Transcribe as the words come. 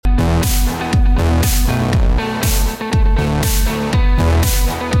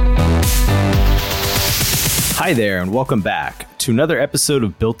Hi there, and welcome back to another episode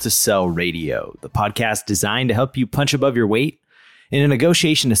of Built to Sell Radio, the podcast designed to help you punch above your weight in a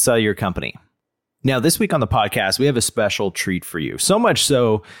negotiation to sell your company. Now, this week on the podcast, we have a special treat for you. So much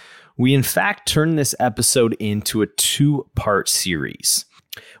so, we in fact turned this episode into a two-part series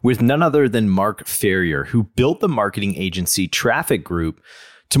with none other than Mark Ferrier, who built the marketing agency Traffic Group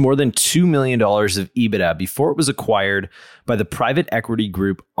to more than $2 million of EBITDA before it was acquired by the private equity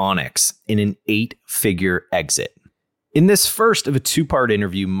group Onex in an 8-figure exit. In this first of a two-part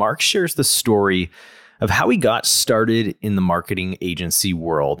interview, Mark shares the story of how he got started in the marketing agency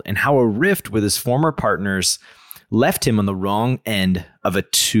world and how a rift with his former partners left him on the wrong end of a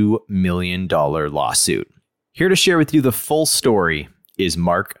 $2 million lawsuit. Here to share with you the full story is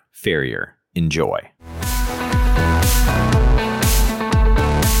Mark Ferrier. Enjoy.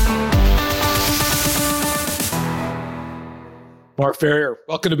 Mark Ferrier,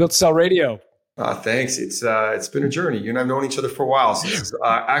 welcome to Built to Sell Radio. Thanks. It's been a journey. You and I have known each other for a while, so it's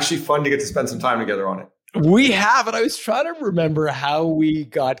actually fun to get to spend some time together on it. We have, and I was trying to remember how we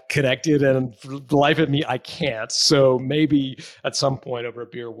got connected, and for the life of me, I can't. So maybe at some point over a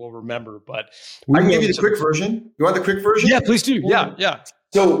beer, we'll remember. But I can give you the quick version. You want the quick version? Yeah, please do. Yeah.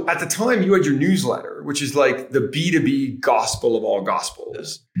 So at the time, you had your newsletter, which is like the B2B gospel of all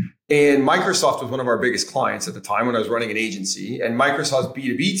gospels. And Microsoft was one of our biggest clients at the time when I was running an agency. And Microsoft's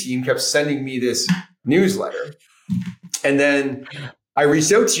B2B team kept sending me this newsletter. And then I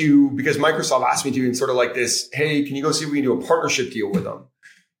reached out to you because Microsoft asked me to in sort of like this, hey, can you go see if we can do a partnership deal with them?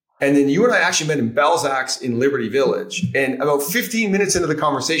 And then you and I actually met in Balzac's in Liberty Village. And about 15 minutes into the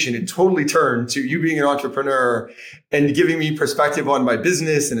conversation, it totally turned to you being an entrepreneur and giving me perspective on my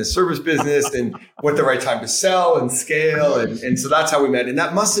business and a service business and what the right time to sell and scale. And so that's how we met. And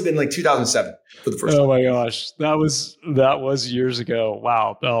that must have been like 2007 for the first time. Oh my gosh. That was years ago.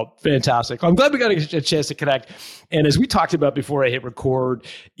 Wow. Oh, fantastic. I'm glad we got a chance to connect. And as we talked about before I hit record,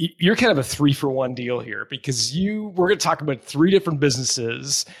 you're kind of a 3-for-1 deal here because we're going to talk about 3 different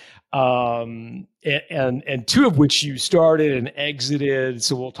businesses. And 2 of which you started and exited.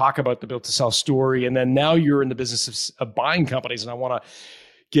 So we'll talk about the Built to Sell story. And then now you're in the business of buying companies. And I want to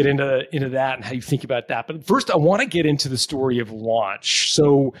get into that and how you think about that. But first, I want to get into the story of launch.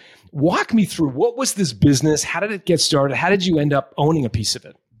 So walk me through, what was this business? How did it get started? How did you end up owning a piece of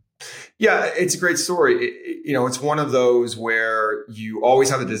it? Yeah, it's a great story. It's one of those where you always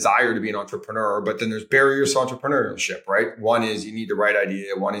have a desire to be an entrepreneur, but then there's barriers to entrepreneurship, right? One is you need the right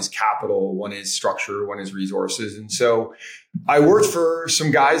idea. One is capital. One is structure. One is resources. And so I worked for some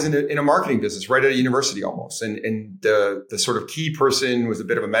guys in a marketing business right at a university almost. And the sort of key person was a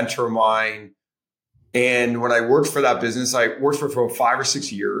bit of a mentor of mine. And when I worked for that business, I worked for 5 or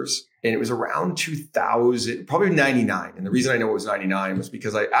 6 years. And it was around 2000, probably 99. And the reason I know it was 99 was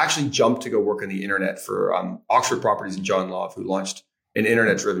because I actually jumped to go work on the internet for Oxford Properties and John Love, who launched an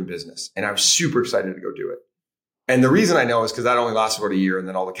internet-driven business. And I was super excited to go do it. And the reason I know is because that only lasted about a year. And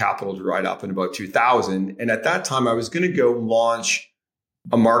then all the capital dried up in about 2000. And at that time, I was going to go launch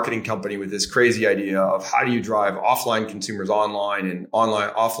a marketing company with this crazy idea of how do you drive offline consumers online and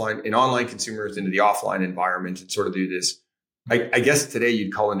online consumers into the offline environment and sort of do this. I guess today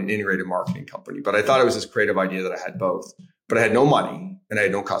you'd call it an integrated marketing company, but I thought it was this creative idea that I had both, but I had no money and I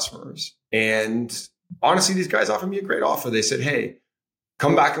had no customers. And honestly, these guys offered me a great offer. They said, hey,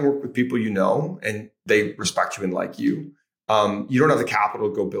 come back and work with people you know, and they respect you and like you. You don't have the capital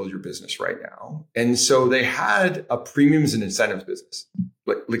to go build your business right now. And so they had a premiums and incentives business,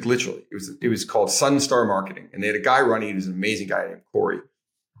 like literally. It was called Sunstar Marketing. And they had a guy running it. He was an amazing guy named Corey.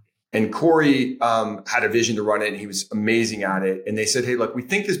 And Corey had a vision to run it, and he was amazing at it. And they said, hey, look, we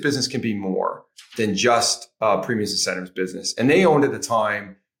think this business can be more than just a premiums incentives business. And they owned at the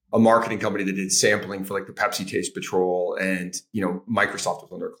time a marketing company that did sampling for like the Pepsi Taste Patrol, and Microsoft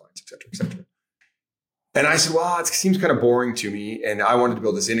was one of their clients, et cetera, et cetera. And I said, well, it seems kind of boring to me. And I wanted to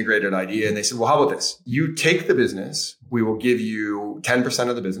build this integrated idea. And they said, well, how about this? You take the business. We will give you 10%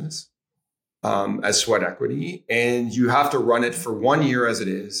 of the business as sweat equity. And you have to run it for 1 year as it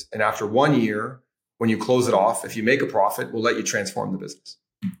is. And after 1 year, when you close it off, if you make a profit, we'll let you transform the business.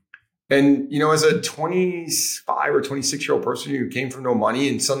 And, as a 25 or 26-year-old person who came from no money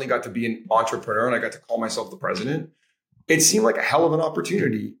and suddenly got to be an entrepreneur and I got to call myself the president, it seemed like a hell of an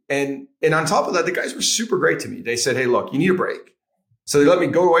opportunity. And on top of that, the guys were super great to me. They said, hey, look, you need a break. So they let me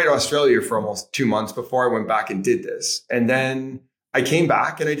go away to Australia for almost 2 months before I went back and did this. And then I came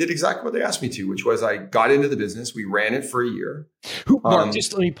back and I did exactly what they asked me to, which was I got into the business. We ran it for a year. Mark,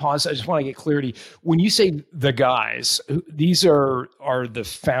 just let me pause. I just want to get clarity. When you say the guys, these are the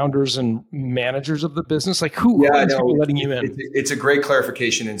founders and managers of the business? Like who are people letting you in? It's a great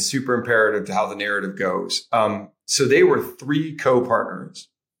clarification and super imperative to how the narrative goes. So they were 3 co-partners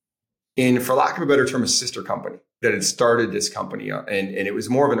in, for lack of a better term, a sister company that had started this company. And it was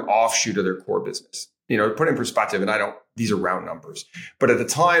more of an offshoot of their core business. To put in perspective, and these are round numbers, but at the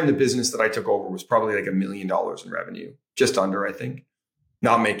time, the business that I took over was probably like $1 million in revenue, just under, I think,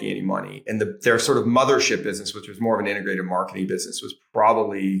 not making any money. And their sort of mothership business, which was more of an integrated marketing business, was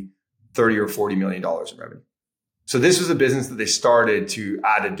probably $30 or $40 million in revenue. So this was a business that they started to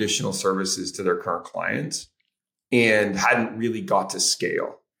add additional services to their current clients and hadn't really got to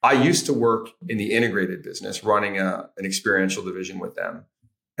scale. I used to work in the integrated business, running an experiential division with them.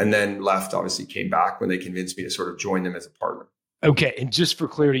 And then left, obviously came back when they convinced me to sort of join them as a partner. Okay. And just for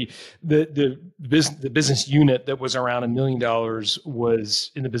clarity, the business unit that was around $1 million was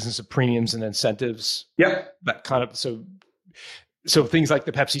in the business of premiums and incentives. Yeah. That kind of, so things like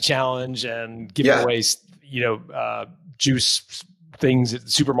the Pepsi challenge and giving away, juice things at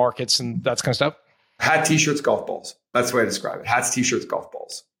supermarkets and that kind of stuff. Hat, t-shirts, golf balls. That's the way I describe it. Hats, t-shirts, golf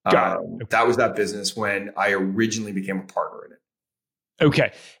balls. That was that business when I originally became a partner in it.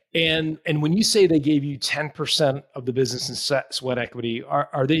 Okay. And when you say they gave you 10% of the business in sweat equity,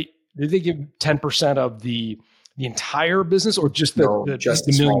 did they give 10% of the entire business or just the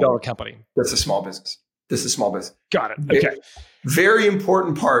 $1 million company? That's a small business. This is a small business. Got it. Okay. Very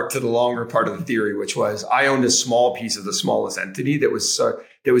important part to the longer part of the theory, which was I owned a small piece of the smallest entity that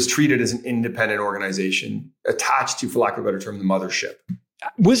was treated as an independent organization attached to, for lack of a better term, the mothership.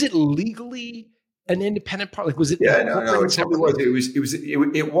 Was it legally an independent part? Like, was it? Yeah, no, it totally was.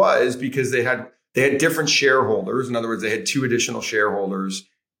 It was because they had different shareholders. In other words, they had 2 additional shareholders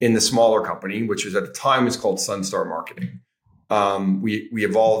in the smaller company, which was at the time was called Sunstar Marketing. We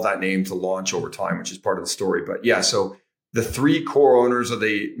evolved that name to launch over time, which is part of the story. But yeah, so the 3 core owners of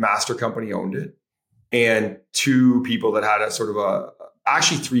the master company owned it, and 2 people that had a sort of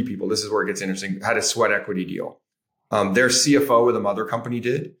actually 3 people. This is where it gets interesting. Had a sweat equity deal. Their CFO of the mother company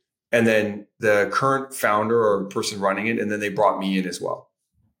did. And then the current founder or person running it, and then they brought me in as well.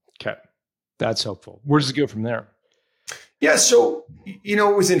 Okay. That's helpful. Where does it go from there? Yeah. So,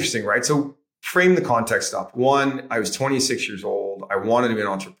 it was interesting, right? So frame the context up. 1, I was 26 years old. I wanted to be an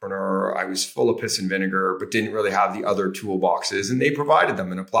entrepreneur. I was full of piss and vinegar, but didn't really have the other toolboxes, and they provided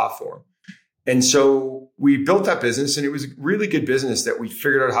them in a platform. And so we built that business, and it was a really good business that we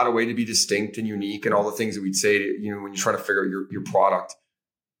figured out how to way to be distinct and unique and all the things that we'd say to, when you're trying to figure out your product.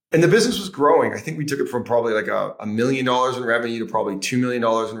 And the business was growing. I think we took it from probably like $1 million in revenue to probably $2 million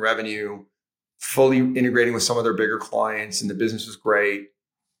in revenue, fully integrating with some of their bigger clients, and the business was great.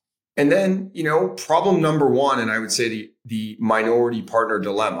 And then, problem number 1, and I would say the minority partner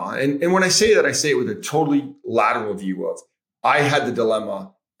dilemma. And when I say that, I say it with a totally lateral view of I had the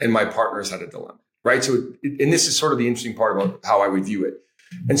dilemma and my partners had a dilemma, right? So, and this is sort of the interesting part about how I would view it.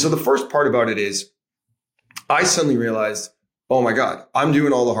 And so the first part about it is I suddenly realized, oh my God, I'm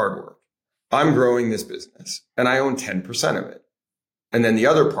doing all the hard work. I'm growing this business and I own 10% of it. And then the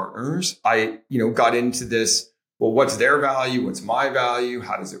other partners, I, got into this. Well, what's their value? What's my value?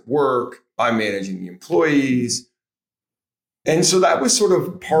 How does it work? I'm managing the employees. And so that was sort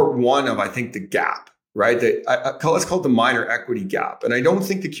of part 1 of, I think, the gap, right? Let's call it the minor equity gap. And I don't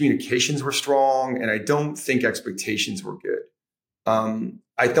think the communications were strong, and I don't think expectations were good.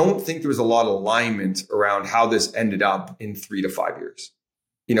 I don't think there was a lot of alignment around how this ended up in 3 to 5 years.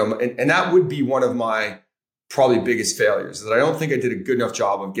 And that would be one of my probably biggest failures, is that I don't think I did a good enough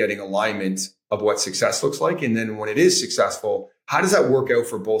job of getting alignment of what success looks like. And then when it is successful, how does that work out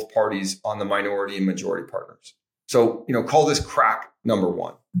for both parties on the minority and majority partners? So, call this crack number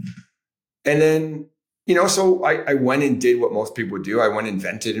 1. And then, so I went and did what most people would do. I went and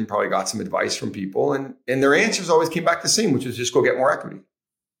vented and probably got some advice from people, and their answers always came back the same, which was just go get more equity.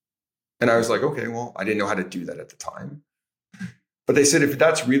 And I was like, okay, well, I didn't know how to do that at the time. But they said, if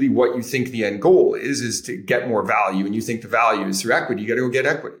that's really what you think the end goal is to get more value, and you think the value is through equity, you got to go get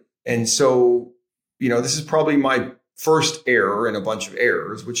equity. And so, this is probably my first error in a bunch of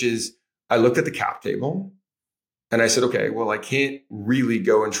errors, which is I looked at the cap table and I said, okay, well, I can't really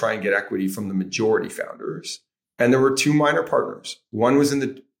go and try and get equity from the majority founders. And there were 2 minor partners. One was in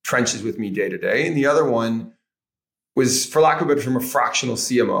the trenches with me day to day, and the other one was, for lack of a better term, a fractional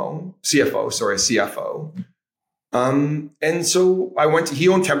CFO. And so he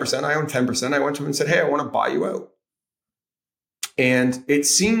owned 10%, I owned 10%. I went to him and said, hey, I want to buy you out. And it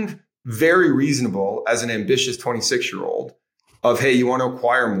seemed very reasonable as an ambitious 26-year-old of, hey, you want to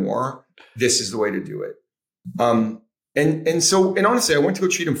acquire more? This is the way to do it. And honestly, I went to go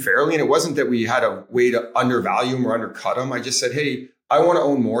treat him fairly. And it wasn't that we had a way to undervalue him or undercut him. I just said, hey, I want to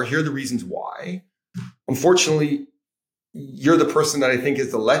own more. Here are the reasons why. Unfortunately, you're the person that I think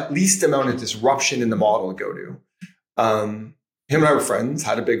is the least amount of disruption in the model to go to. Him and I were friends,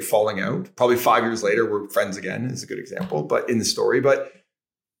 had a big falling out. Probably 5 years later, we're friends again, is a good example, but in the story. But,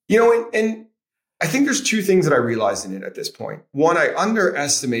 and I think there's two things that I realized in it at this point. One, I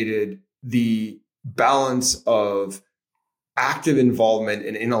underestimated the balance of active involvement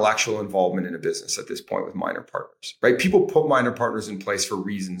and intellectual involvement in a business at this point with minor partners, right? People put minor partners in place for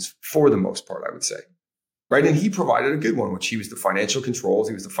reasons, for the most part, I would say, right? And he provided a good one, which he was the financial controls.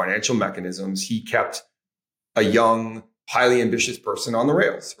 He was the financial mechanisms. He kept a young, highly ambitious person on the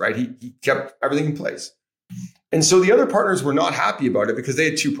rails, right? He kept everything in place. And so the other partners were not happy about it because they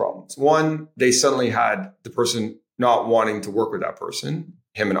had two problems. One, they suddenly had the person not wanting to work with that person,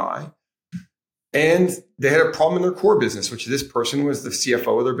 him and I. And they had a problem in their core business, which this person was the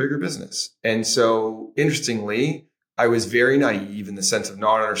CFO of their bigger business. And so interestingly, I was very naive in the sense of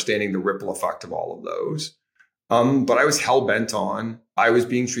not understanding the ripple effect of all of those. But I was hell-bent on, I was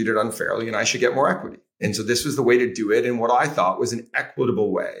being treated unfairly and I should get more equity. And so this was the way to do it in what I thought was an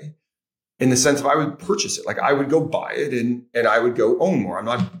equitable way, in the sense of I would purchase it. Like I would go buy it and I would go own more. I'm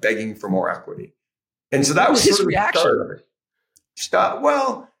not begging for more equity. And so that was his sort of reaction.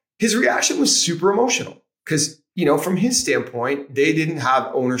 Well, his reaction was super emotional because, from his standpoint, they didn't have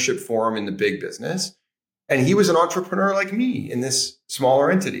ownership for him in the big business. And he was an entrepreneur like me in this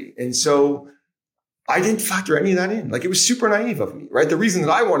smaller entity. And so I didn't factor any of that in. Like it was super naive of me, right? The reason that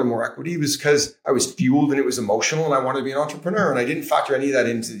I wanted more equity was because I was fueled and it was emotional and I wanted to be an entrepreneur. And I didn't factor any of that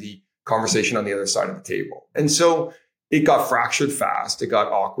into the conversation on the other side of the table. And so it got fractured fast. It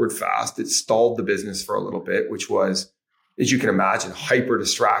got awkward fast. It stalled the business for a little bit, which was, as you can imagine, hyper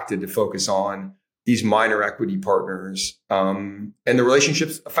distracted to focus on these minor equity partners and the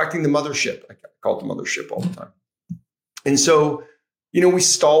relationships affecting the mothership. I call it the mothership all the time. And so, we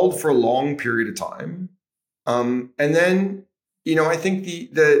stalled for a long period of time. And then, I think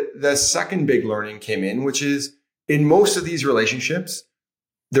the second big learning came in, which is in most of these relationships,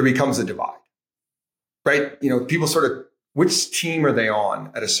 there becomes a divide, right? People sort of, which team are they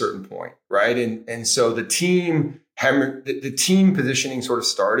on at a certain point, right? And so the team positioning sort of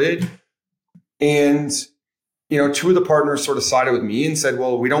started. And, two of the partners sort of sided with me and said,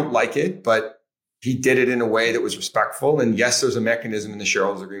 well, we don't like it, but he did it in a way that was respectful. And yes, there's a mechanism in the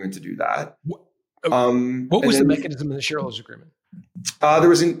shareholders agreement to do that. What was the mechanism in the shareholders agreement? There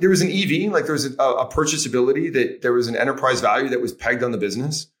was an EV, like there was a purchasability, that there was an enterprise value that was pegged on the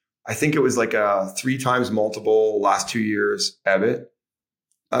business. I think it was like a 3 times multiple last 2 years EBIT.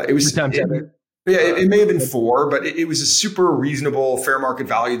 It was 3 times EBIT. Yeah, it may have been 4, but it was a super reasonable fair market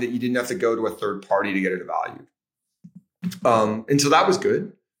value that you didn't have to go to a third party to get it valued. And so that was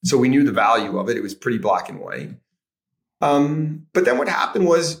good. So we knew the value of it. It was pretty black and white. But then what happened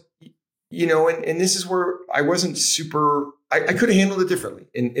was, and this is where I wasn't super, I could have handled it differently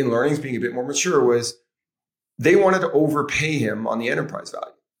in learnings, being a bit more mature, was they wanted to overpay him on the enterprise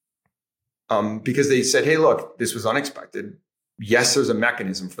value. Because they said, hey, look, this was unexpected. Yes, there's a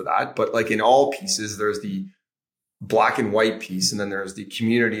mechanism for that. But like in all pieces, there's the black and white piece, and then there's the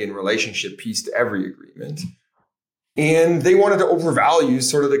community and relationship piece to every agreement. And they wanted to overvalue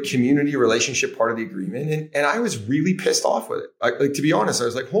sort of the community relationship part of the agreement. And I was really pissed off with it. Like, to be honest, I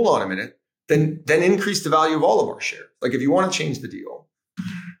was like, hold on a minute, then increase the value of all of our shares. Like if you want to change the deal,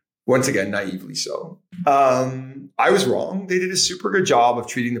 once again, naively so. I was wrong. They did a super good job of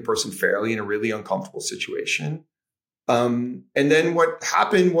treating the person fairly in a really uncomfortable situation. And then what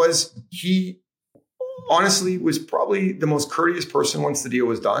happened was he honestly was probably the most courteous person once the deal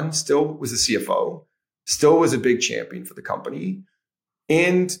was done, still was the CFO. Still was a big champion for the company,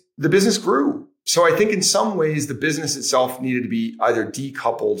 and the business grew. So I think in some ways the business itself needed to be either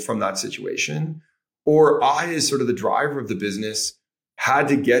decoupled from that situation, or I, as sort of the driver of the business, had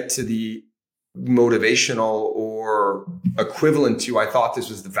to get to the motivational or equivalent to, I thought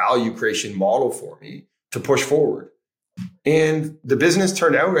this was the value creation model for me to push forward. And the business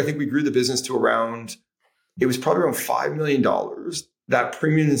turned out, I think we grew the business to around, it was probably around $5 million. That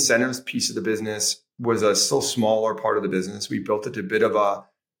premium incentives piece of the business was a still smaller part of the business. We built it to a bit of a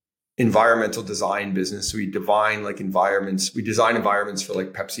environmental design business. So we design environments for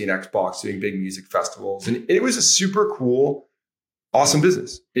like Pepsi and Xbox, doing big music festivals. And it was a super cool, awesome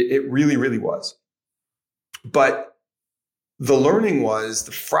business. It really, really was. But the learning was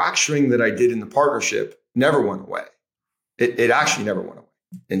the fracturing that I did in the partnership never went away. It actually never went away.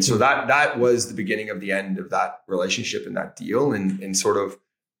 And so that was the beginning of the end of that relationship and that deal, and sort of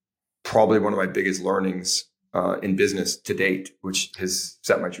probably one of my biggest learnings in business to date, which has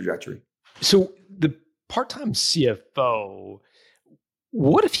set my trajectory. So the part-time CFO,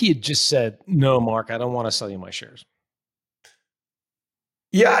 what if he had just said, "No, Mark, I don't want to sell you my shares"?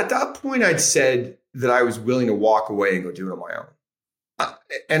 Yeah, at that point, I'd said that I was willing to walk away and go do it on my own.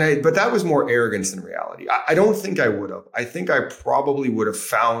 But that was more arrogance than reality. I don't think I would have. I think I probably would have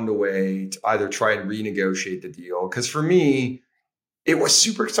found a way to either try and renegotiate the deal. Because for me, it was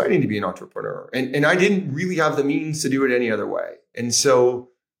super exciting to be an entrepreneur. And I didn't really have the means to do it any other way. And so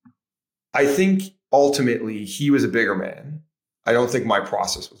I think ultimately he was a bigger man. I don't think my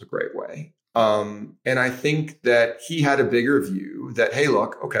process was a great way. And I think that he had a bigger view that, hey,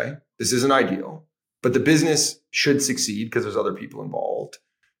 look, okay, this isn't ideal, but the business should succeed because there's other people involved.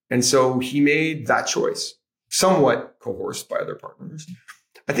 And so he made that choice, somewhat coerced by other partners.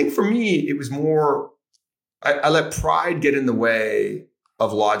 I think for me, it was more, I let pride get in the way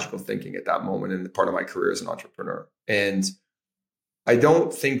of logical thinking at that moment in the part of my career as an entrepreneur. And I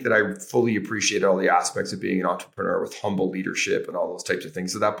don't think that I fully appreciated all the aspects of being an entrepreneur with humble leadership and all those types of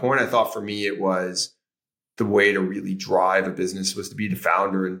things. At that point, I thought for me, it was the way to really drive a business was to be the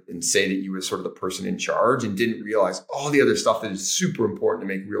founder and say that you were sort of the person in charge, and didn't realize all the other stuff that is super important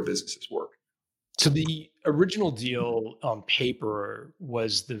to make real businesses work. So the original deal on paper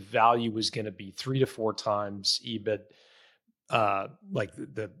was the value was going to be 3 to 4 times EBIT, like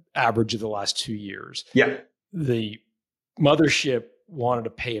the average of the last 2 years. Yeah. The mothership wanted to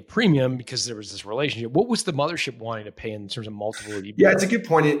pay a premium because there was this relationship. What was the mothership wanting to pay in terms of multiple of EBITDA? Yeah, it's a good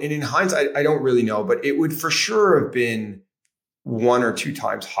point. And in hindsight, I don't really know, but it would for sure have been 1 or 2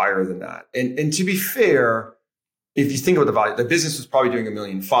 times higher than that. And to be fair, if you think about the value, the business was probably doing $1.5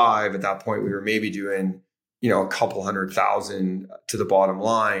 million. At that point, we were maybe doing, a couple $100,000 to the bottom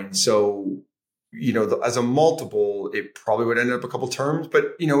line. So, as a multiple, it probably would end up a couple terms,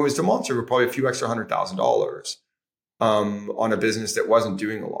 but, it was demonstrative, probably a few extra $100,000 on a business that wasn't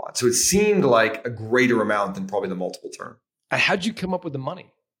doing a lot. So it seemed like a greater amount than probably the multiple term. How'd you come up with the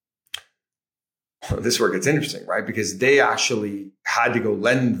money? This is where it gets interesting, right? Because they actually had to go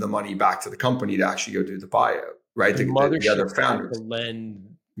lend the money back to the company to actually go do the buyout, right? The other founders. To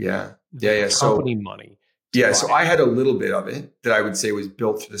lend Yeah. company money. Yeah. So I had a little bit of it that I would say was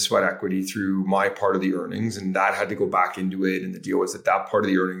built through the sweat equity through my part of the earnings. And that had to go back into it. And the deal was that part of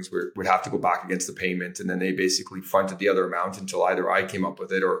the earnings would have to go back against the payment. And then they basically fronted the other amount until either I came up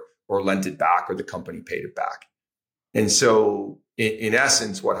with it or lent it back or the company paid it back. And so in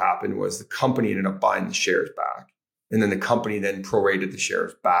essence, what happened was the company ended up buying the shares back. And then the company then prorated the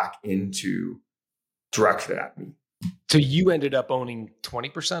shares back into directed at me. So you ended up owning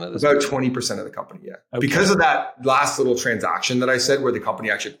 20% of this? About 20% of the company, yeah. Okay. Because of that last little transaction that I said where the company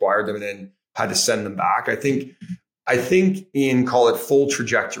actually acquired them and then had to send them back, I think in, call it full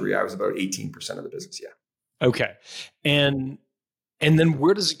trajectory, I was about 18% of the business, yeah. Okay. And then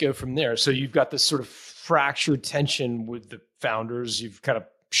where does it go from there? So you've got this sort of fractured tension with the founders. You've kind of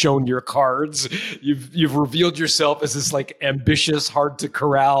shown your cards. You've revealed yourself as this like ambitious, hard to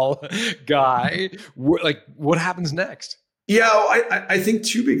corral guy. What happens next? Yeah, I think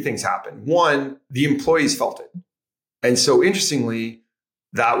 2 big things happen. One, the employees felt it. And so interestingly,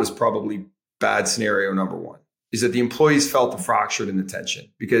 that was probably bad scenario number 1, is that the employees felt the fractured and the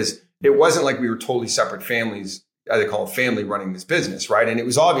tension, because it wasn't like we were totally separate families, they call it family, running this business, right? And it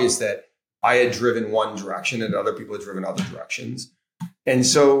was obvious that I had driven one direction and other people had driven other directions. And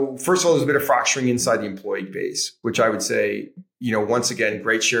so, first of all, there's a bit of fracturing inside the employee base, which I would say, once again,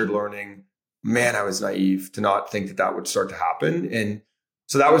 great shared learning. Man, I was naive to not think that would start to happen. And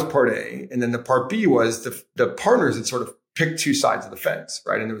so that was part A. And then the part B was the partners had sort of picked 2 sides of the fence,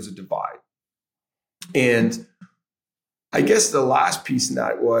 right? And there was a divide. And I guess the last piece in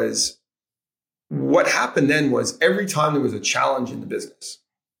that was what happened then was every time there was a challenge in the business,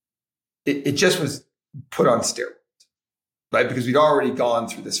 it just was put on steroids. Right? Because we'd already gone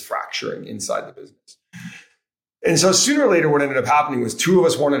through this fracturing inside the business. And so sooner or later, what ended up happening was 2 of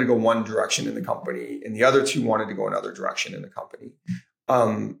us wanted to go one direction in the company and the other 2 wanted to go another direction in the company.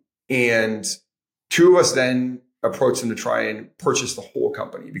 And 2 of us then approached them to try and purchase the whole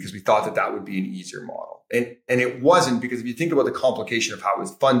company because we thought that would be an easier model. And it wasn't, because if you think about the complication of how it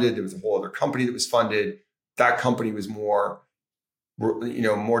was funded, there was a whole other company that was funded. That company was more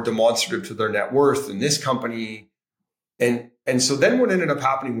demonstrative to their net worth than this company. And so then what ended up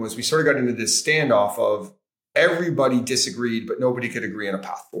happening was we sort of got into this standoff of everybody disagreed, but nobody could agree on a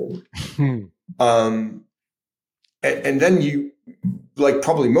path forward. And then you, like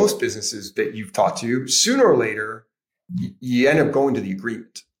probably most businesses that you've talked to, sooner or later, you end up going to the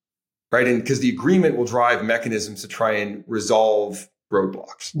agreement, right? And because the agreement will drive mechanisms to try and resolve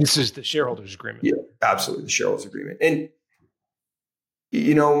roadblocks. This is the shareholders agreement. Yeah, absolutely. The shareholders agreement. And,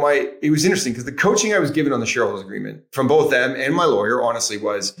 it was interesting because the coaching I was given on the shareholders agreement from both them and my lawyer, honestly,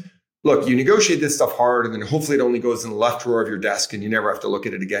 was, look, you negotiate this stuff hard, and then hopefully it only goes in the left drawer of your desk and you never have to look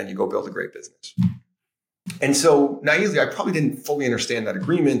at it again. You go build a great business. And so naively, I probably didn't fully understand that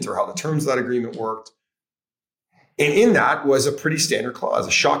agreement or how the terms of that agreement worked. And in that was a pretty standard clause,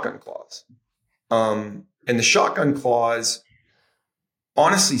 a shotgun clause. And the shotgun clause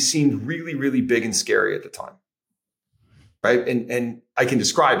honestly seemed really, really big and scary at the time. Right. And I can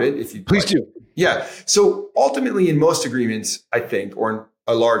describe it if you please do. Yeah. So ultimately, in most agreements, I think, or in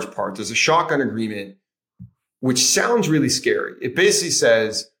a large part, there's a shotgun agreement, which sounds really scary. It basically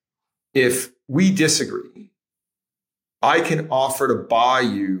says, if we disagree, I can offer to buy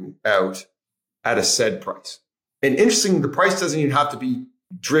you out at a said price. And interesting, the price doesn't even have to be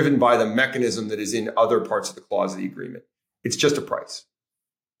driven by the mechanism that is in other parts of the clause of the agreement. It's just a price.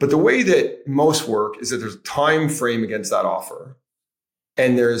 But the way that most work is that there's a time frame against that offer,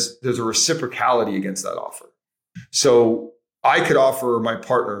 and there's a reciprocality against that offer. So I could offer my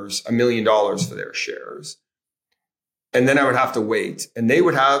partners $1 million for their shares, and then I would have to wait, and they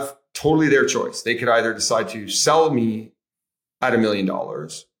would have totally their choice. They could either decide to sell me at $1 million,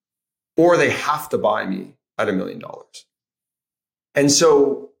 or they have to buy me at $1 million. And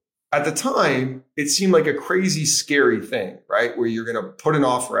so at the time, it seemed like a crazy, scary thing, right? Where you're going to put an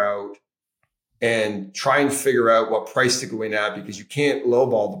offer out and try and figure out what price to go in at, because you can't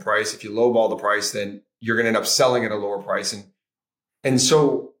lowball the price. If you lowball the price, then you're going to end up selling at a lower price. And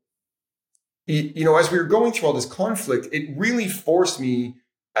so, as we were going through all this conflict, it really forced me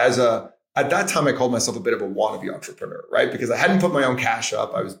at that time, I called myself a bit of a wannabe entrepreneur, right? Because I hadn't put my own cash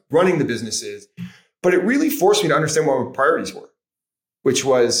up. I was running the businesses, but it really forced me to understand what my priorities were. Which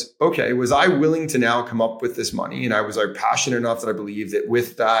was, okay, was I willing to now come up with this money? And was I passionate enough that I believed that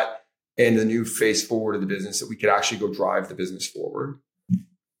with that and the new face forward of the business, that we could actually go drive the business forward?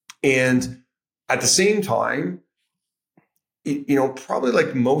 And at the same time, probably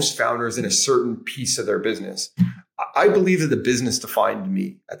like most founders in a certain piece of their business, I believe that the business defined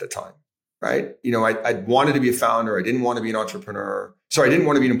me at the time, right? I wanted to be a founder. I didn't want to be an entrepreneur. Sorry, I didn't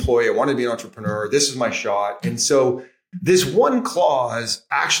want to be an employee. I wanted to be an entrepreneur. This is my shot. And so this one clause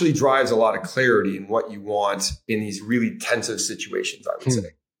actually drives a lot of clarity in what you want in these really tensive situations, I would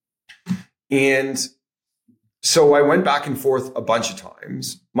say. And so I went back and forth a bunch of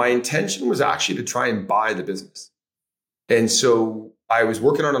times. My intention was actually to try and buy the business. And so I was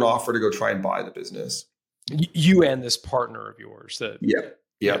working on an offer to go try and buy the business. You and this partner of yours.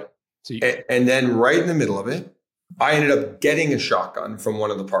 Yeah. So and then right in the middle of it, I ended up getting a shotgun from one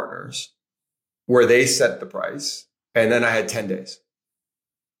of the partners where they set the price. And then I had 10 days.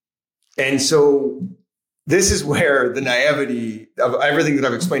 And so this is where the naivety of everything that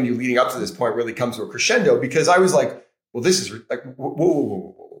I've explained to you leading up to this point really comes to a crescendo, because I was like, well, this is like,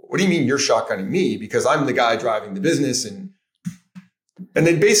 whoa. What do you mean you're shotgunning me? Because I'm the guy driving the business. And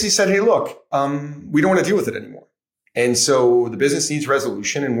they basically said, hey, look, we don't want to deal with it anymore. And so the business needs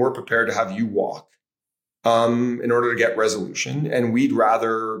resolution, and we're prepared to have you walk in order to get resolution. And we'd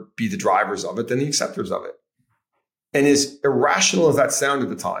rather be the drivers of it than the acceptors of it. And as irrational as that sounded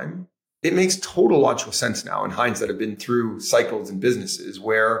at the time, it makes total logical sense now in hindsight. I've been through cycles in businesses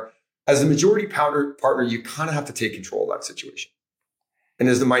where, as the majority partner, you kind of have to take control of that situation. And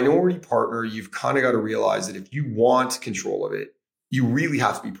as the minority partner, you've kind of got to realize that if you want control of it, you really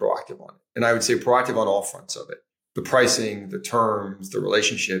have to be proactive on it. And I would say proactive on all fronts of it: the pricing, the terms, the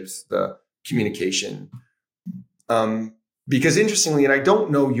relationships, the communication. Because interestingly, and I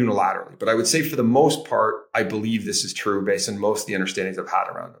don't know unilaterally, but I would say for the most part, I believe this is true based on most of the understandings I've had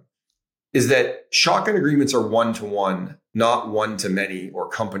around them, is that shotgun agreements are one-to-one, not one-to-many or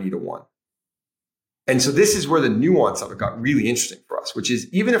company-to-one. And so this is where the nuance of it got really interesting for us, which is,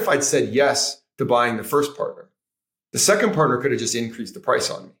 even if I'd said yes to buying the first partner, the second partner could have just increased the price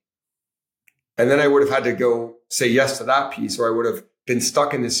on me. And then I would have had to go say yes to that piece, or I would have been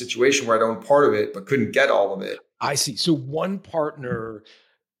stuck in this situation where I'd owned part of it, but couldn't get all of it. I see. So one partner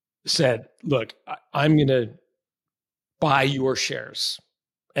said, look, I'm going to buy your shares.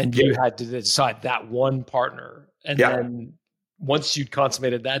 And you had to decide that one partner. And then once you'd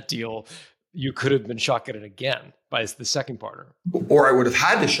consummated that deal, you could have been shotgunned again by the second partner. Or I would have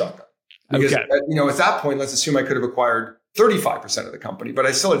had to shotgun. Because, at that point, let's assume I could have acquired 35% of the company, but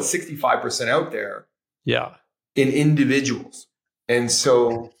I still had 65% out there in individuals. And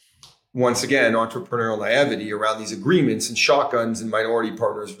so once again, entrepreneurial naivety around these agreements and shotguns and minority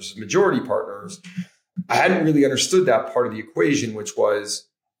partners versus majority partners. I hadn't really understood that part of the equation, which was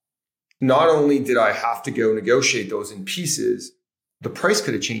not only did I have to go negotiate those in pieces, the price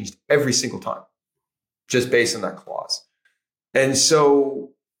could have changed every single time just based on that clause. And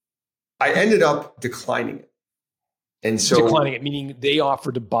so I ended up declining it. And so declining it, meaning they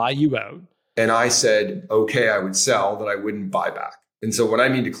offered to buy you out. And I said, okay, I would sell, that I wouldn't buy back. And so when I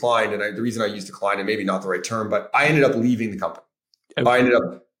mean decline, and the reason I use decline, and maybe not the right term, but I ended up leaving the company. Okay. I ended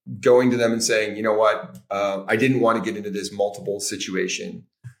up going to them and saying, you know what, I didn't want to get into this multiple situation.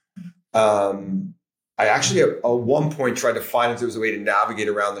 I actually at one point tried to find if there was a way to navigate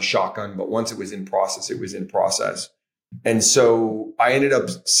around the shotgun, but once it was in process, it was in process. And so I ended up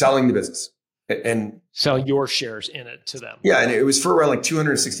selling the business and selling your shares in it to them. Yeah. And it was for around like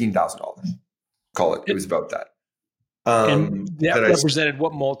 $216,000. Call it. It was about that. And that represented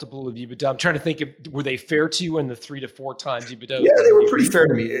what multiple of EBITDA? I'm trying to think were they fair to you in the 3 to 4 times EBITDA? Yeah, they were pretty fair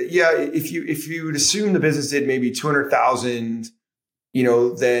to me. Yeah. If you would assume the business did maybe 200,000,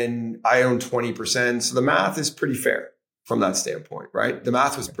 then I own 20%. So the math is pretty fair from that standpoint, right? The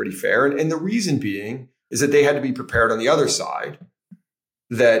math was pretty fair. And the reason being is that they had to be prepared on the other side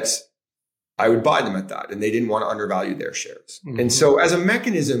that I would buy them at that, and they didn't want to undervalue their shares. Mm-hmm. And so as a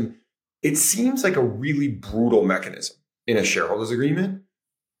mechanism, it seems like a really brutal mechanism in a shareholders agreement.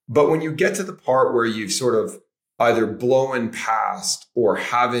 But when you get to the part where you've sort of either blown past or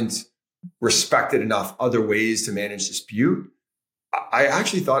haven't respected enough other ways to manage dispute, I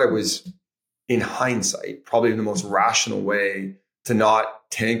actually thought it was, in hindsight, probably the most rational way to not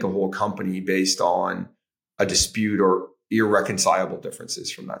tank a whole company based on a dispute or irreconcilable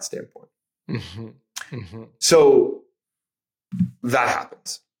differences from that standpoint. Mm-hmm. Mm-hmm. So that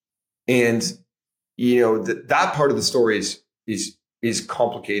happens. And, that part of the story is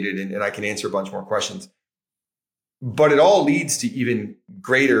complicated, and I can answer a bunch more questions. But it all leads to even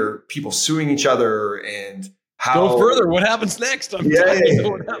greater people suing each other and how. Go further. What happens next? What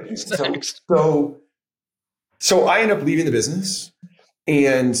happens next? So I end up leaving the business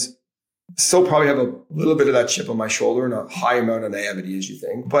and still probably have a little bit of that chip on my shoulder and a high amount of naivety, as you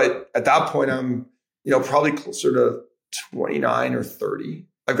think. But at that point, I'm, probably closer to 29 or 30.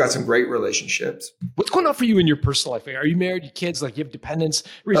 I've got some great relationships. What's going on for you in your personal life? Are you married? You kids? Like, you have dependents?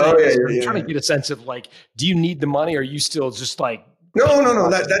 I'm trying to get a sense of, like, do you need the money? Or are you still just like? No.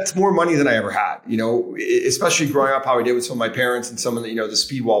 That's more money than I ever had. Especially growing up how I did with some of my parents and some of the, the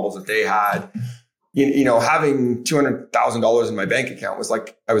speed wobbles that they had. Having $200,000 in my bank account was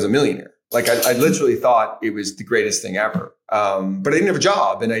like I was a millionaire. Like I literally thought it was the greatest thing ever. But I didn't have a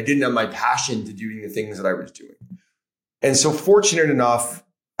job, and I didn't have my passion to doing the things that I was doing. And so, fortunate enough,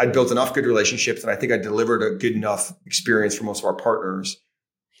 I'd built enough good relationships, and I think I delivered a good enough experience for most of our partners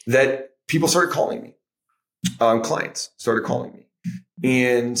that people started calling me. Clients started calling me.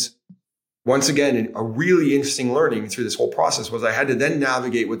 And once again, a really interesting learning through this whole process was I had to then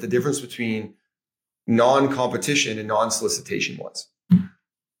navigate what the difference between non-competition and non-solicitation was.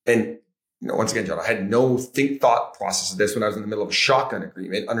 And once again, John, I had no thought process of this when I was in the middle of a shotgun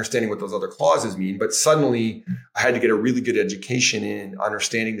agreement, understanding what those other clauses mean. But suddenly I had to get a really good education in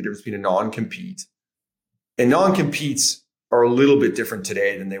understanding the difference between a non-compete. And non-competes are a little bit different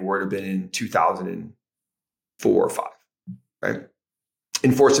today than they would have been in 2004 or 5, right?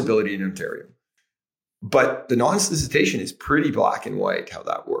 Enforceability in Ontario. But the non-solicitation is pretty black and white how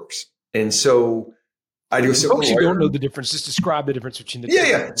that works. And so I do a simple folks who don't know the difference, just describe the difference between the two.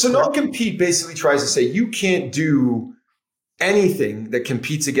 Yeah. So non-compete basically tries to say you can't do anything that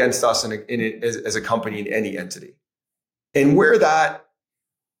competes against us as a company in any entity. And where that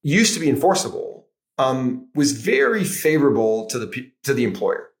used to be enforceable was very favorable to the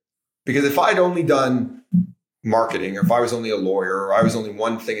employer. Because if I'd only done marketing, or if I was only a lawyer, or I was only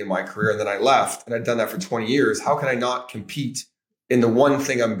one thing in my career and then I left and I'd done that for 20 years, how can I not compete in the one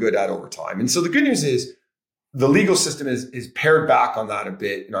thing I'm good at over time? And so the good news is the legal system is pared back on that a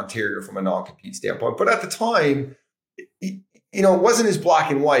bit in Ontario from a non-compete standpoint. But at the time, it wasn't as black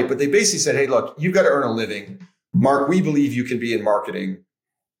and white, but they basically said, hey, look, you've got to earn a living. Mark, we believe you can be in marketing.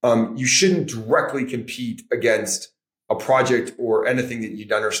 You shouldn't directly compete against a project or anything that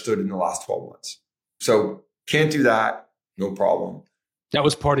you'd understood in the last 12 months. So can't do that. No problem. That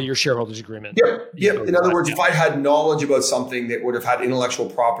was part of your shareholders agreement. Yep. In other words, if I had knowledge about something that would have had intellectual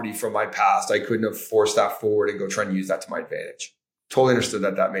property from my past, I couldn't have forced that forward and go try and use that to my advantage. Totally understood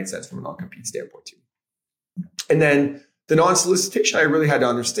that made sense from a non-compete standpoint too. And then the non-solicitation, I really had to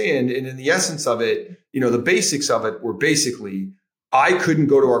understand. And in the essence of it, the basics of it were basically, I couldn't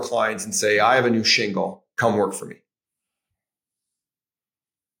go to our clients and say, I have a new shingle, come work for me.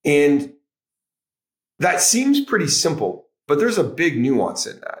 And that seems pretty simple. but there's a big nuance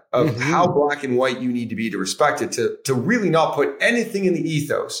in that of how black and white you need to be to respect it, to really not put anything in the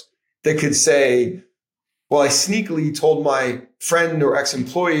ethos that could say, well, I sneakily told my friend or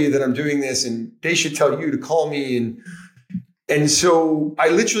ex-employee that I'm doing this and they should tell you to call me. And so I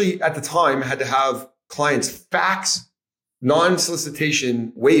literally at the time had to have clients fax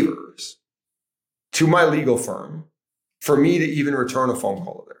non-solicitation waivers to my legal firm for me to even return a phone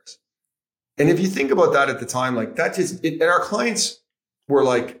call of theirs. And if you think about that at the time, like that and our clients were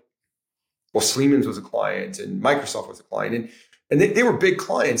like, well, Sleeman's was a client and Microsoft was a client and they were big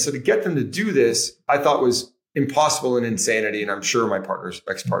clients. So to get them to do this, I thought was impossible and insanity. And I'm sure my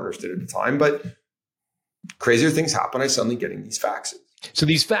ex-partners did at the time, but crazier things happen. I suddenly getting these faxes. So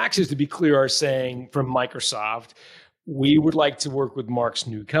these faxes, to be clear, are saying from Microsoft, we would like to work with Mark's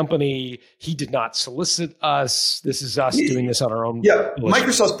new company. He did not solicit us. This is us doing this on our own. Yeah,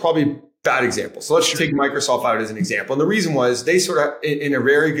 Microsoft's probably bad example. So let's take Microsoft out as an example. And the reason was they sort of, in a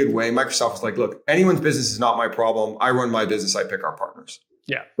very good way, Microsoft was like, look, anyone's business is not my problem. I run my business. I pick our partners.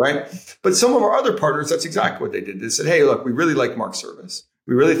 Yeah. Right. But some of our other partners, that's exactly what they did. They said, hey, look, we really like Mark's service.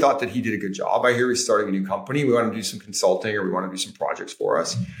 We really thought that he did a good job. I hear he's starting a new company. We want to do some consulting or we want to do some projects for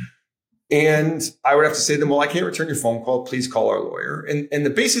us. And I would have to say to them, well, I can't return your phone call. Please call our lawyer.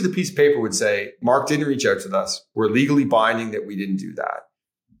 And basically the piece of paper would say, Mark didn't reach out to us. We're legally binding that we didn't do that.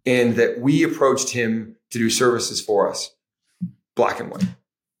 And that we approached him to do services for us, black and white.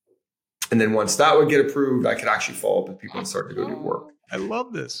 And then once that would get approved, I could actually follow up with people and start to go do work. I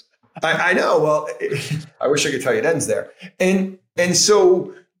love this. I know. Well, I wish I could tell you it ends there. And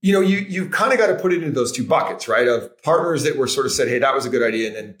so, you know, you kind of got to put it into those two buckets, right? Of partners that were sort of said, hey, that was a good idea.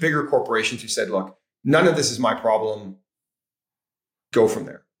 And then bigger corporations who said, look, none of this is my problem. Go from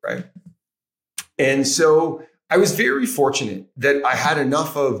there, right? And so I was very fortunate that I had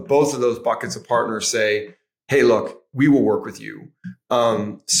enough of both of those buckets of partners say, hey, look, we will work with you.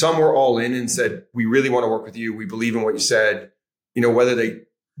 Some were all in and said, we really want to work with you. We believe in what you said. You know, whether they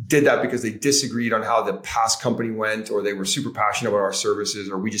did that because they disagreed on how the past company went, or they were super passionate about our services,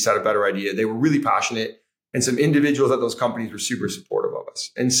 or we just had a better idea. They were really passionate. And some individuals at those companies were super supportive of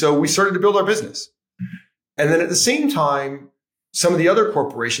us. And so we started to build our business. And then at the same time, some of the other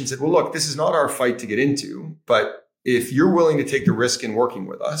corporations said, well, look, this is not our fight to get into, but if you're willing to take the risk in working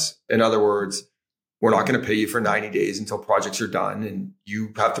with us, in other words, we're not going to pay you for 90 days until projects are done and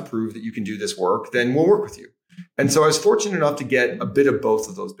you have to prove that you can do this work, then we'll work with you. And so I was fortunate enough to get a bit of both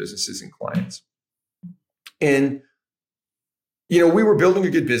of those businesses and clients. And, you know, we were building a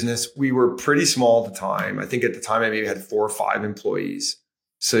good business. We were pretty small at the time. I think at the time I maybe had 4 or 5 employees.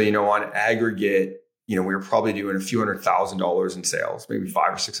 So, you know, on aggregate, you know, we were probably doing a few $100,000 in sales, maybe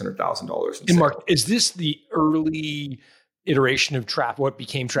 $500,000 or $600,000 in sales. And Mark, is this the early iteration of Traff? What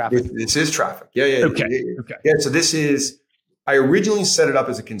became Traffik? This is Traffik. Yeah. Okay. Yeah. So this is, I originally set it up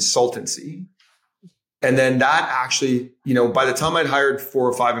as a consultancy. And then that actually, you know, by the time I'd hired 4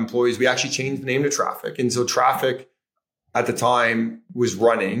 or 5 employees, we actually changed the name to Traffik. And so Traffik at the time was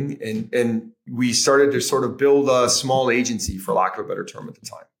running and we started to sort of build a small agency, for lack of a better term, at the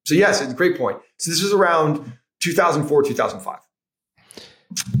time. So yes, it's a great point. So this was around 2004, 2005.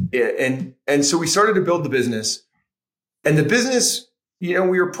 And so we started to build the business. And the business, you know,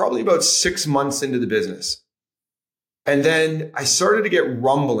 we were probably about 6 months into the business. And then I started to get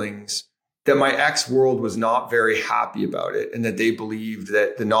rumblings that my ex-world was not very happy about it and that they believed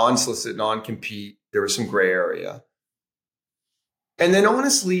that the non-solicit, non-compete, there was some gray area. And then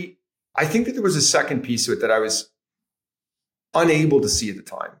honestly, I think that there was a second piece to it that I was unable to see at the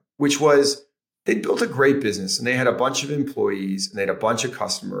time, which was they built a great business and they had a bunch of employees and they had a bunch of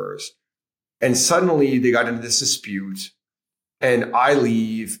customers. And suddenly they got into this dispute and I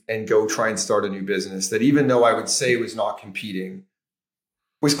leave and go try and start a new business that, even though I would say was not competing,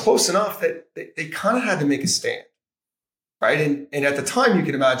 was close enough that they kind of had to make a stand, right? And at the time, you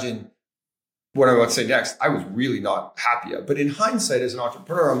can imagine what I'm about to say next. I was really not happy. But in hindsight, as an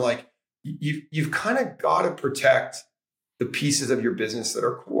entrepreneur, I'm like, you've kind of got to protect the pieces of your business that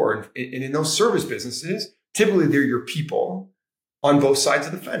are core. And in those service businesses, typically they're your people on both sides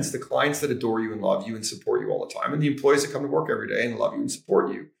of the fence, the clients that adore you and love you and support you all the time, and the employees that come to work every day and love you and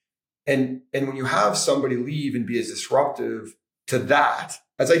support you. And when you have somebody leave and be as disruptive to that,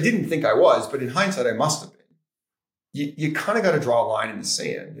 as I didn't think I was, but in hindsight, I must have been, you kind of got to draw a line in the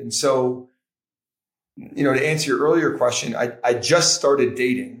sand. And so, you know, to answer your earlier question, I just started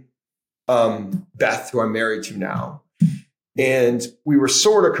dating Beth, who I'm married to now. And we were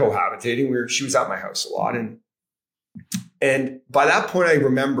sort of cohabitating. She was at my house a lot. And by that point, I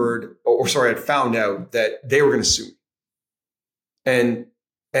remembered, I'd found out that they were going to sue me. And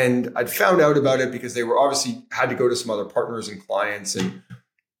And I'd found out about it because they were obviously had to go to some other partners and clients and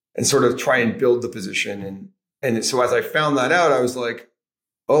sort of try and build the position. And so as I found that out, I was like,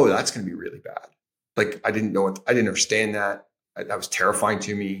 oh, that's going to be really bad. Like, I didn't understand that. That was terrifying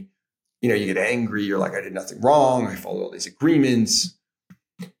to me. You know, you get angry. You're like, I did nothing wrong. I followed all these agreements.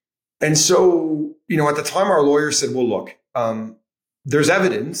 And so, you know, at the time, our lawyer said, well, look, there's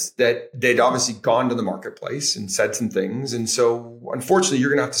evidence that they'd obviously gone to the marketplace and said some things. And so, unfortunately, you're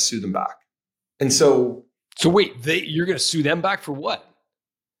going to have to sue them back. And so wait, you're going to sue them back for what?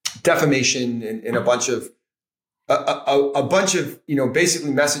 Defamation and a bunch of, you know,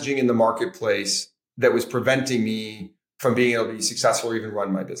 basically messaging in the marketplace that was preventing me from being able to be successful or even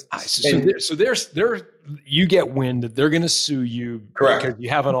run my business. You get wind that they're going to sue you. Correct. Because you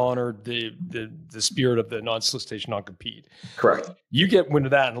haven't honored the spirit of the non-solicitation, non-compete. Correct. You get wind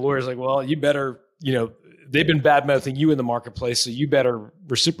of that, and the lawyer's like, well, you better, you know, they've been bad-mouthing you in the marketplace, so you better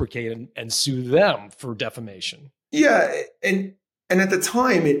reciprocate and sue them for defamation. Yeah, and at the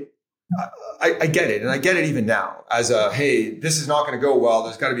time, I get it, and I get it even now as hey, this is not going to go well.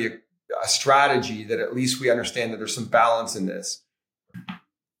 There's got to be a strategy that at least we understand that there's some balance in this.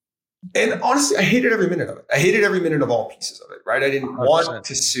 And honestly, I hated every minute of it. I hated every minute of all pieces of it, right? I didn't 100%. Want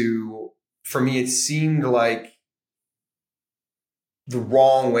to sue. For me, it seemed like the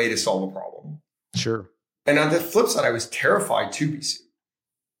wrong way to solve a problem. Sure. And on the flip side, I was terrified to be sued,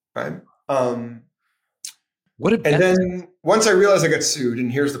 right? And then once I realized I got sued, and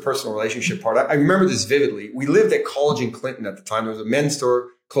here's the personal relationship part. I remember this vividly. We lived at College in Clinton at the time. There was a men's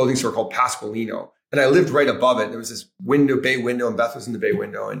clothing store called Pasqualino. And I lived right above it. There was this bay window, and Beth was in the bay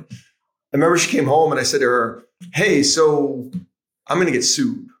window. And I remember she came home and I said to her, hey, so I'm going to get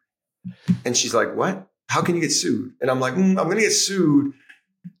sued. And she's like, what? How can you get sued? And I'm like, I'm going to get sued.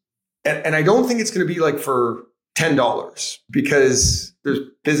 And I don't think it's going to be like for $10 because there's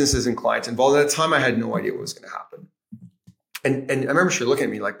businesses and clients involved. At the time, I had no idea what was going to happen. And I remember she looking at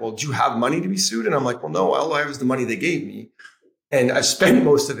me like, well, do you have money to be sued? And I'm like, well, no, all I have is the money they gave me. And I've spent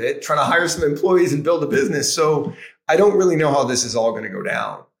most of it trying to hire some employees and build a business. So I don't really know how this is all going to go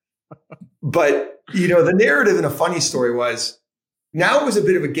down. But, you know, the narrative in a funny story was now it was a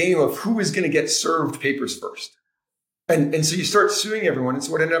bit of a game of who is going to get served papers first. And so you start suing everyone. And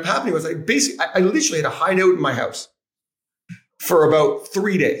so what ended up happening was I literally had a hideout in my house for about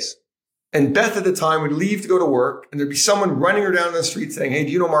 3 days. And Beth at the time would leave to go to work and there'd be someone running her down the street saying, hey,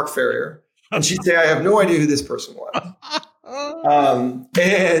 do you know Mark Ferrier? And she'd say, I have no idea who this person was.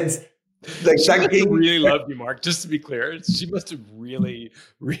 And like she really loved you, Mark. Just to be clear, she must have really,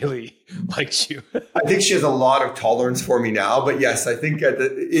 really liked you. I think she has a lot of tolerance for me now, but yes, I think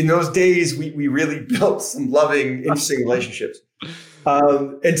in those days we really built some loving, interesting relationships.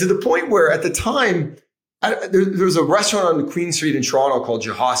 And to the point where at the time there was a restaurant on the Queen Street in Toronto called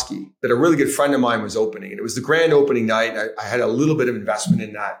Jahoski that a really good friend of mine was opening, and it was the grand opening night. I had a little bit of investment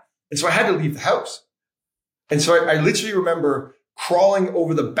in that, and so I had to leave the house. And so I literally remember crawling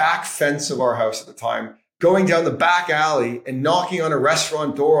over the back fence of our house at the time, going down the back alley and knocking on a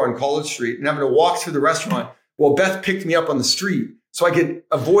restaurant door on College Street and having to walk through the restaurant while Beth picked me up on the street so I could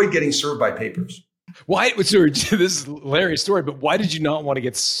avoid getting served by papers. Why? Sorry, this is a hilarious story, but why did you not want to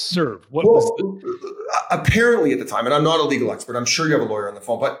get served? Apparently at the time, and I'm not a legal expert, I'm sure you have a lawyer on the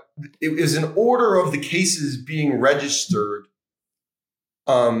phone, but it was an order of the cases being registered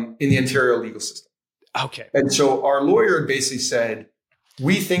in the Ontario legal system. Okay. And so our lawyer basically said,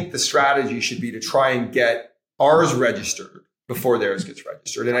 we think the strategy should be to try and get ours registered before theirs gets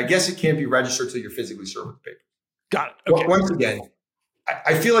registered. And I guess it can't be registered until you're physically served with the paper. Got it. Okay. Once again,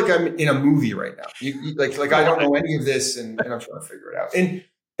 I feel like I'm in a movie right now. Like I don't know any of this and I'm trying to figure it out.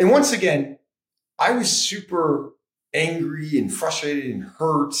 And once again, I was super angry and frustrated and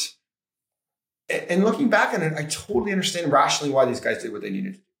hurt. And looking back on it, I totally understand rationally why these guys did what they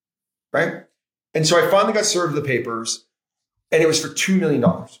needed to do. Right? And so I finally got served the papers, and it was for $2 million.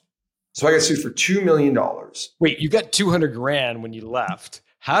 So I got sued for $2 million. Wait, you got $200,000 when you left.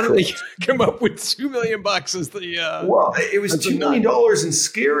 How did they come up with $2 million as the? Well, it was $2 million, and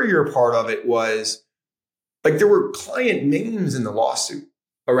scarier part of it was like there were client names in the lawsuit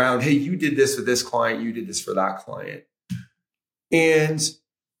around, hey, you did this with this client, you did this for that client, and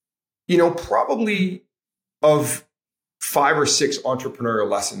you know, probably of 5 or 6 entrepreneurial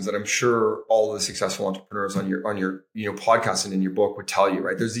lessons that I'm sure all the successful entrepreneurs on your podcast and in your book would tell you,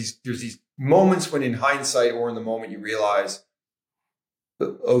 right? There's these moments when in hindsight or in the moment you realize,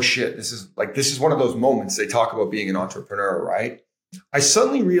 oh shit, this is one of those moments they talk about being an entrepreneur, right? I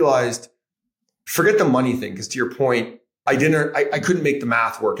suddenly realized, forget the money thing, because to your point, I couldn't make the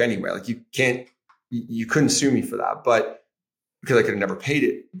math work anyway. Like you couldn't sue me for that. But because I could have never paid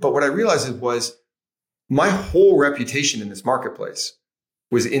it. But what I realized was my whole reputation in this marketplace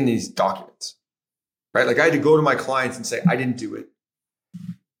was in these documents, right? Like I had to go to my clients and say, I didn't do it.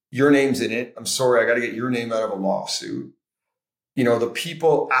 Your name's in it. I'm sorry. I got to get your name out of a lawsuit. You know, the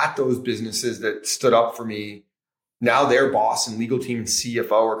people at those businesses that stood up for me, now their boss and legal team and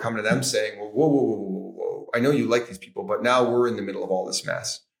CFO are coming to them saying, well, whoa. I know you like these people, but now we're in the middle of all this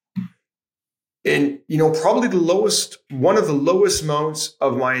mess. And, you know, probably one of the lowest modes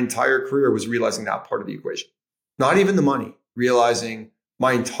of my entire career was realizing that part of the equation. Not even the money, realizing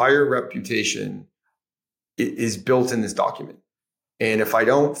my entire reputation is built in this document. And if I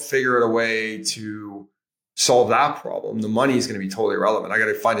don't figure out a way to solve that problem, the money is going to be totally irrelevant. I got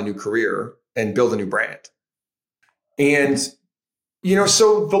to find a new career and build a new brand. And, you know,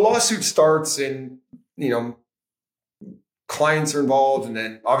 so the lawsuit starts and, you know, clients are involved, and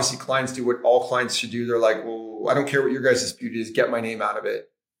then obviously clients do what all clients should do. They're like, well, I don't care what your guys' dispute is, get my name out of it.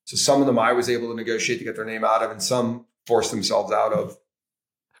 So some of them I was able to negotiate to get their name out of, and some forced themselves out of.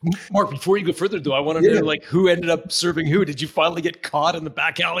 Mark, before you go further, though, I want to know, like, who ended up serving who? Did you finally get caught in the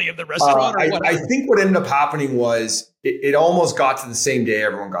back alley of the restaurant? Or what? I think what ended up happening was it almost got to the same day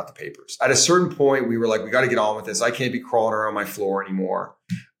everyone got the papers. At a certain point, we were like, we got to get on with this. I can't be crawling around my floor anymore.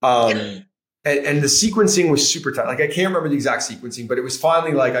 And the sequencing was super tight. Like, I can't remember the exact sequencing, but it was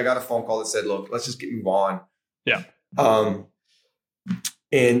finally like, I got a phone call that said, look, let's just move on. Yeah.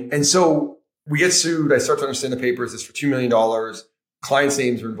 And so we get sued. I start to understand the papers. It's for $2 million. Clients'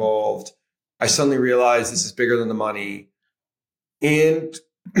 names are involved. I suddenly realize this is bigger than the money. And,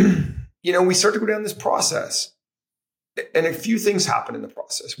 you know, we start to go down this process. And a few things happen in the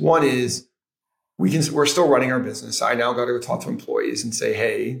process. One is we're still running our business. I now got to go talk to employees and say,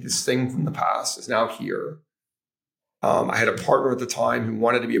 hey, this thing from the past is now here. I had a partner at the time who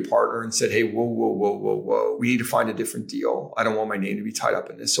wanted to be a partner and said, hey, whoa. We need to find a different deal. I don't want my name to be tied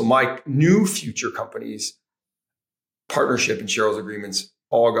up in this. So my new future companies, partnership and shareholders agreements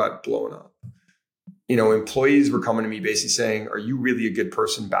all got blown up. You know, employees were coming to me basically saying, are you really a good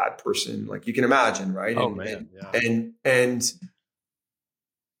person, bad person? Like you can imagine, right? Oh, and, man. Yeah.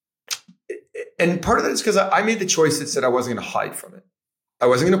 And part of that is because I made the choice that said I wasn't going to hide from it. I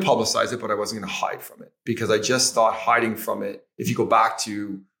wasn't going to publicize it, but I wasn't going to hide from it because I just thought hiding from it, if you go back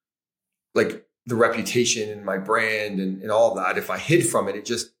to like the reputation and my brand and all of that, if I hid from it,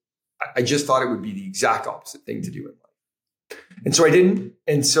 I just thought it would be the exact opposite thing to do in life. And so I didn't.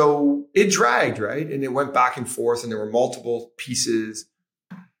 And so it dragged, right? And it went back and forth and there were multiple pieces.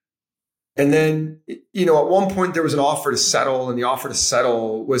 And then, you know, at one point there was an offer to settle, and the offer to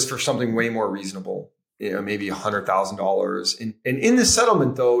settle was for something way more reasonable, you know, maybe $100,000. And in the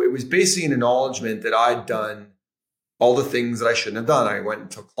settlement, though, it was basically an acknowledgement that I'd done all the things that I shouldn't have done. I went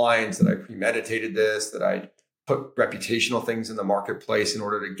and took clients, that I premeditated this, that I put reputational things in the marketplace in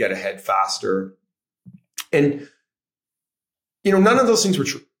order to get ahead faster. And, you know, none of those things were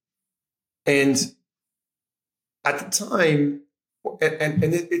true. And at the time, and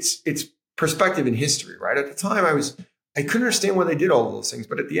it's perspective in history, right? At the time, I couldn't understand why they did all of those things.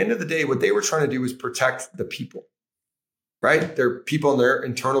 But at the end of the day, what they were trying to do was protect the people, right? Their people on their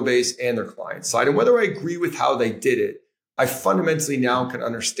internal base and their client side. And whether I agree with how they did it, I fundamentally now can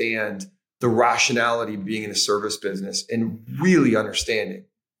understand the rationality of being in a service business and really understanding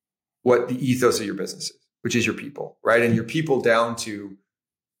what the ethos of your business is, which is your people, right? And your people down to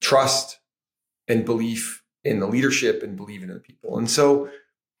trust and belief in the leadership and believing in the people. And so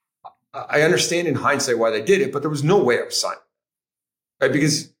I understand in hindsight why they did it, but there was no way I was signing, right?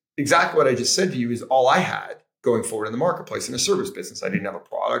 Because exactly what I just said to you is all I had going forward in the marketplace in a service business. I didn't have a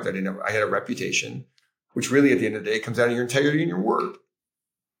product. I had a reputation, which really at the end of the day comes down to your integrity and your word.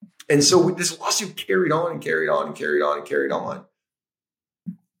 And so this lawsuit carried on and carried on and carried on and carried on.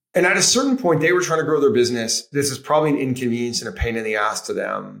 And at a certain point, they were trying to grow their business. This is probably an inconvenience and a pain in the ass to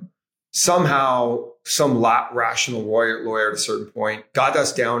them. Somehow, some rational lawyer at a certain point got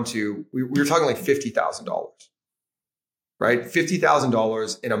us down to, we were talking like $50,000, right?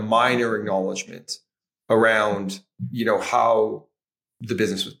 $50,000 in a minor acknowledgement around, you know, how the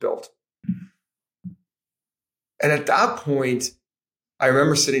business was built. And at that point, I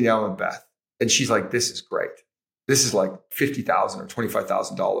remember sitting down with Beth and she's like, this is great. This is like $50,000 or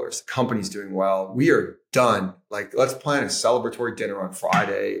 $25,000. The company's doing well. We are done. Like, let's plan a celebratory dinner on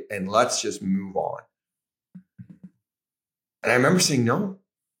Friday and let's just move on. And I remember saying no.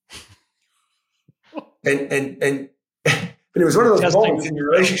 And it was one of those moments in your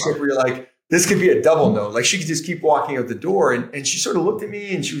relationship where you're like, this could be a double no. Like she could just keep walking out the door. And she sort of looked at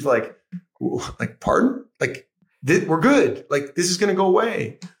me and she was like, pardon? Like, we're good. Like, this is going to go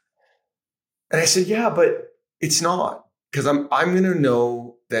away. And I said, yeah, but it's not. because I'm going to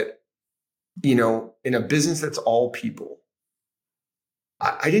know that, you know, in a business that's all people,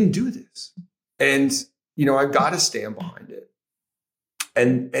 I didn't do this. And, you know, I've got to stand behind it.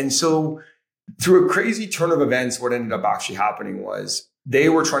 And so through a crazy turn of events, what ended up actually happening was they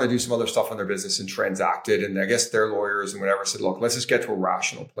were trying to do some other stuff on their business and transacted. And I guess their lawyers and whatever said, look, let's just get to a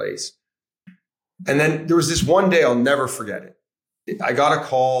rational place. And then there was this one day, I'll never forget it. I got a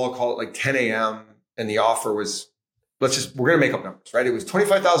call, I'll call it like 10 a.m. And the offer was, we're going to make up numbers, right? It was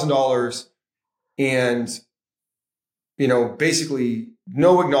 $25,000 and, you know, basically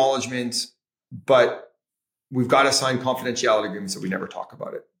no acknowledgement, but we've got to sign confidentiality agreements so we never talk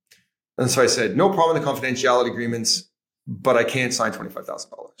about it. And so I said, no problem with the confidentiality agreements, but I can't sign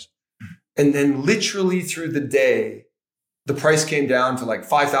 $25,000. And then literally through the day, the price came down to like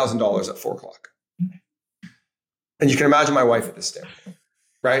 $5,000 at 4 o'clock. And you can imagine my wife at this standpoint,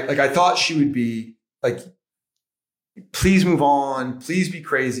 right? Like I thought she would be like, please move on, please be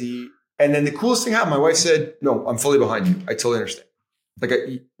crazy. And then the coolest thing happened. My wife said, no, I'm fully behind you. I totally understand. Like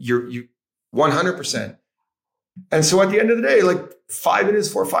you 100%. And so at the end of the day, like 5 minutes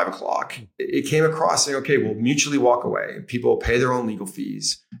before 5 o'clock, it came across saying, okay, we'll mutually walk away. People will pay their own legal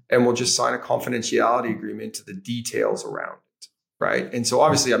fees and we'll just sign a confidentiality agreement to the details around it. Right. And so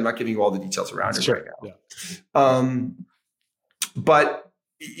obviously I'm not giving you all the details around it right now. Yeah. But,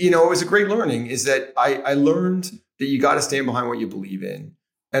 you know, it was a great learning is that I learned that you got to stand behind what you believe in.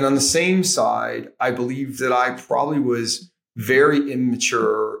 And on the same side, I believe that I probably was very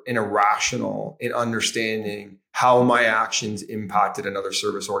immature and irrational in understanding how my actions impacted another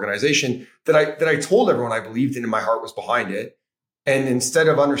service organization that I told everyone I believed in and my heart was behind it. And instead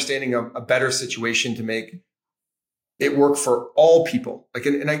of understanding a better situation to make it work for all people, like,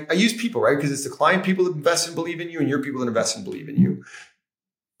 and I use people, right? Because it's the client people that invest and believe in you and your people that invest and believe in you.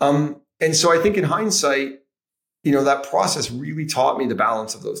 And so I think in hindsight, you know, that process really taught me the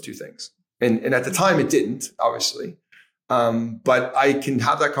balance of those two things. And at the time it didn't, obviously. But I can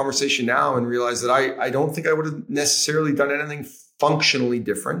have that conversation now and realize that I don't think I would have necessarily done anything functionally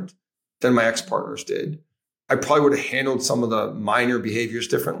different than my ex-partners did. I probably would have handled some of the minor behaviors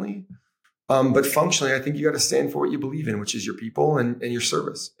differently. But functionally, I think you got to stand for what you believe in, which is your people and your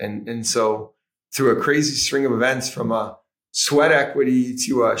service. And so through a crazy string of events, from a sweat equity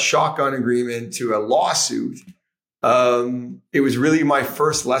to a shotgun agreement to a lawsuit, it was really my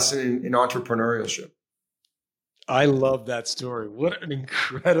first lesson in entrepreneurship. I love that story. What an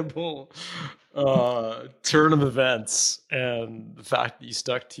incredible turn of events, and the fact that you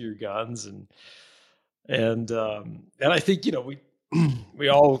stuck to your guns, and I think, you know, we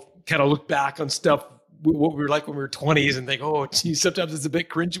all kind of look back on stuff, what we were like when we were 20s, and think, oh, geez, sometimes it's a bit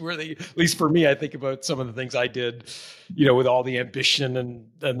cringeworthy. At least for me, I think about some of the things I did, you know, with all the ambition, and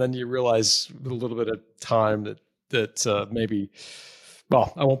then you realize with a little bit of time that maybe,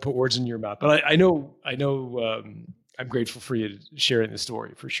 well, I won't put words in your mouth, but I know. I'm grateful for you sharing the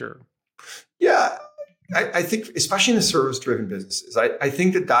story for sure. Yeah, I think, especially in the service-driven businesses, I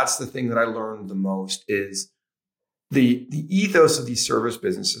think that's the thing that I learned the most is the ethos of these service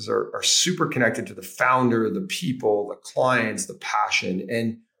businesses are super connected to the founder, the people, the clients, the passion.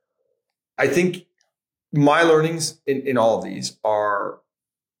 And I think my learnings in all of these are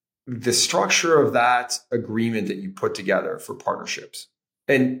the structure of that agreement that you put together for partnerships.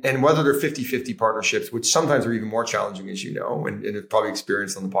 And whether they're 50-50 partnerships, which sometimes are even more challenging, as you know, and have probably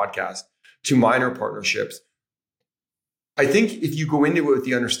experienced on the podcast, to minor partnerships. I think if you go into it with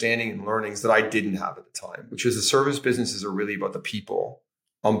the understanding and learnings that I didn't have at the time, which is the service businesses are really about the people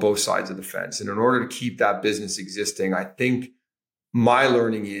on both sides of the fence. And in order to keep that business existing, I think my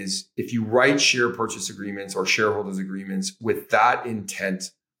learning is if you write share purchase agreements or shareholders agreements with that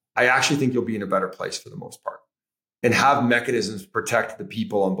intent, I actually think you'll be in a better place for the most part. And have mechanisms to protect the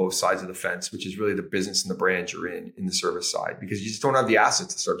people on both sides of the fence, which is really the business and the brand you're in the service side, because you just don't have the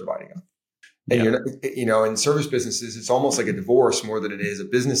assets to start dividing up. And you're not, you know, in service businesses, it's almost like a divorce more than it is a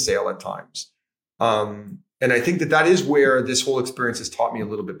business sale at times. And I think that is where this whole experience has taught me a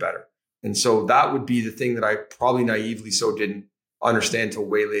little bit better. And so that would be the thing that I probably naively so didn't understand till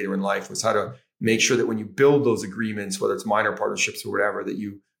way later in life, was how to make sure that when you build those agreements, whether it's minor partnerships or whatever, that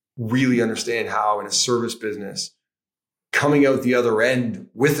you really understand how in a service business, coming out the other end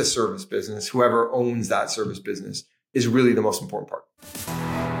with a service business, whoever owns that service business, is really the most important part.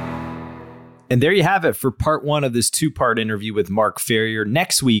 And there you have it for part 1 of this 2-part interview with Mark Ferrier.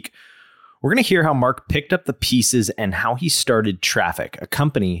 Next week, we're going to hear how Mark picked up the pieces and how he started Traffic, a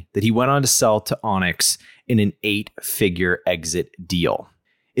company that he went on to sell to Onex in an 8-figure exit deal.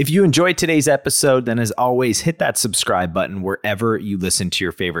 If you enjoyed today's episode, then as always, hit that subscribe button wherever you listen to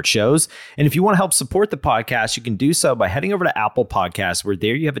your favorite shows. And if you want to help support the podcast, you can do so by heading over to Apple Podcasts, where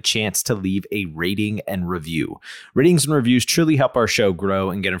there you have a chance to leave a rating and review. Ratings and reviews truly help our show grow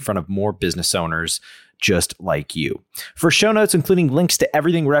and get in front of more business owners just like you. For show notes, including links to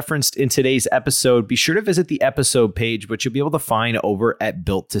everything referenced in today's episode, be sure to visit the episode page, which you'll be able to find over at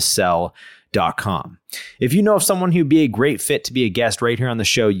builttosell.com. If you know of someone who'd be a great fit to be a guest right here on the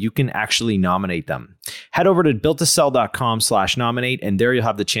show, you can actually nominate them. Head over to builttosell.com/nominate, and there you'll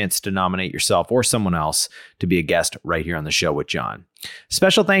have the chance to nominate yourself or someone else to be a guest right here on the show with John.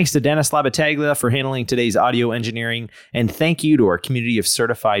 Special thanks to Dennis Labataglia for handling today's audio engineering, and thank you to our community of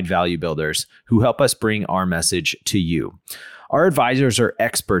certified value builders who help us bring our message to you. Our advisors are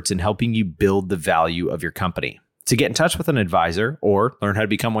experts in helping you build the value of your company. To get in touch with an advisor or learn how to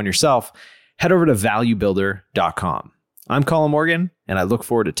become one yourself, head over to valuebuilder.com. I'm Colin Morgan, and I look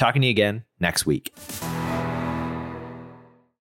forward to talking to you again next week.